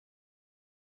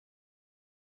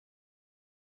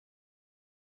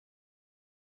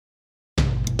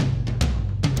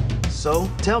So,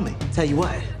 tell me. Tell you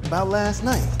what. About last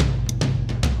night.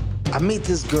 I meet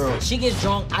this girl. She gets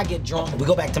drunk, I get drunk, we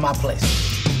go back to my place.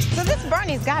 So this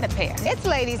Bernie's got a pair. It's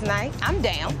ladies' night. I'm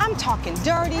down. I'm talking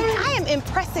dirty. I am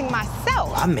impressing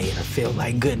myself. I made her feel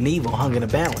like good and evil hung in a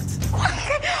balance.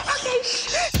 Okay.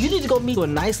 You need to go meet a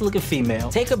nice-looking female,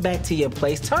 take her back to your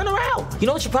place, turn her out. You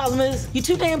know what your problem is? You're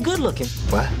too damn good-looking.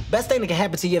 What? Best thing that can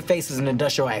happen to your face is an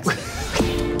industrial accident.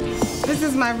 This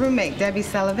is my roommate, Debbie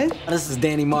Sullivan. This is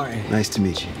Danny Martin. Nice to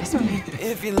meet you.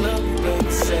 If you love me,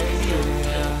 baby, say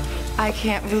yeah. I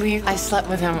can't believe I slept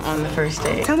with him on the first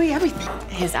date. Tell me everything.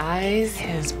 His eyes,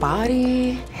 his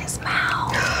body, his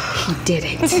mouth. He did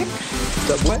it. What's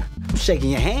up, what? I'm shaking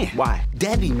your hand. Why?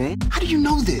 Debbie, man. How do you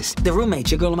know this? The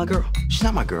roommate, your girl or my girl? She's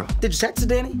not my girl. Did you text her,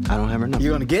 Danny? I don't have her number.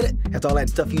 You're gonna get it. After all that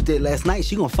stuff you did last night,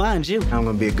 she gonna find you. I'm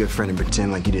gonna be a good friend and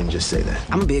pretend like you didn't just say that.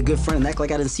 I'm gonna be a good friend and act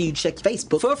like I didn't see you check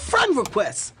Facebook for a friend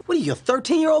request. What are you, a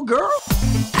 13-year-old girl? All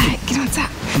right, get on top.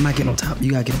 I'm not getting on top.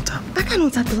 You gotta get on top. I got on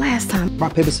top the last time.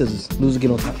 Rock, paper, scissors. Loser,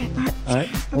 get on top. Okay, All right?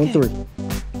 1-3.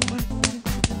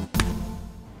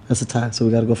 That's a tie, so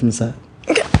we gotta go from the side.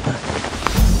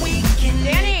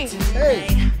 Danny!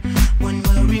 Hey!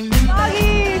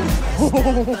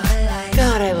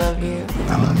 God, I love you.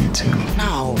 I love you too.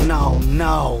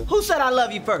 No. Who said I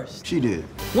love you first? She did.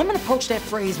 Women approach that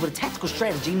phrase with a tactical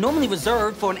strategy normally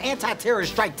reserved for an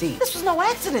anti-terrorist strike team. This was no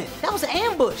accident. That was an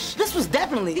ambush. This was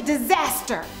definitely A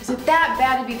disaster. Is it that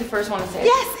bad to be the first one to say it?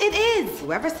 Yes, it is.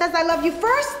 Whoever says I love you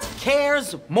first,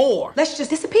 cares more. let's just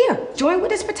disappear. Join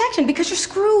witness protection because you're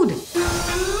screwed.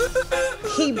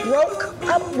 He broke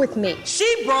up with me.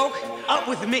 She broke up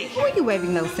with me. Who are you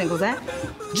waving those singles at?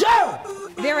 Joe!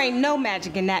 There ain't no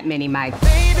magic in that mini, Mike.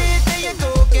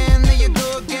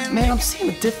 Man, I'm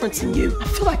seeing a difference in you. I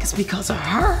feel like it's because of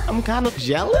her. I'm kind of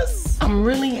jealous. I'm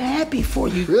really happy for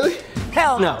you. Really?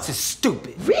 Hell no. This is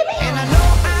stupid. Really? And I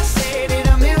know I said it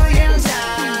a million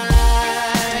times.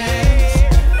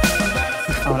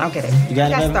 Oh, I'll get it. You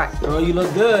got it, Let's baby? start. Girl, you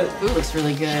look good. Food looks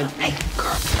really good. Hey,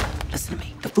 girl, listen to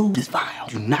me. The food is vile.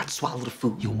 Do not swallow the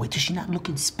food. You wait till she's not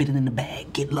looking, spit it in the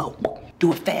bag. Get low.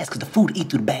 Do it fast, because the food will eat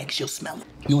through the bag. She'll smell it.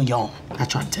 You on your own. I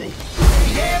try to tell you.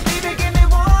 Yeah, baby,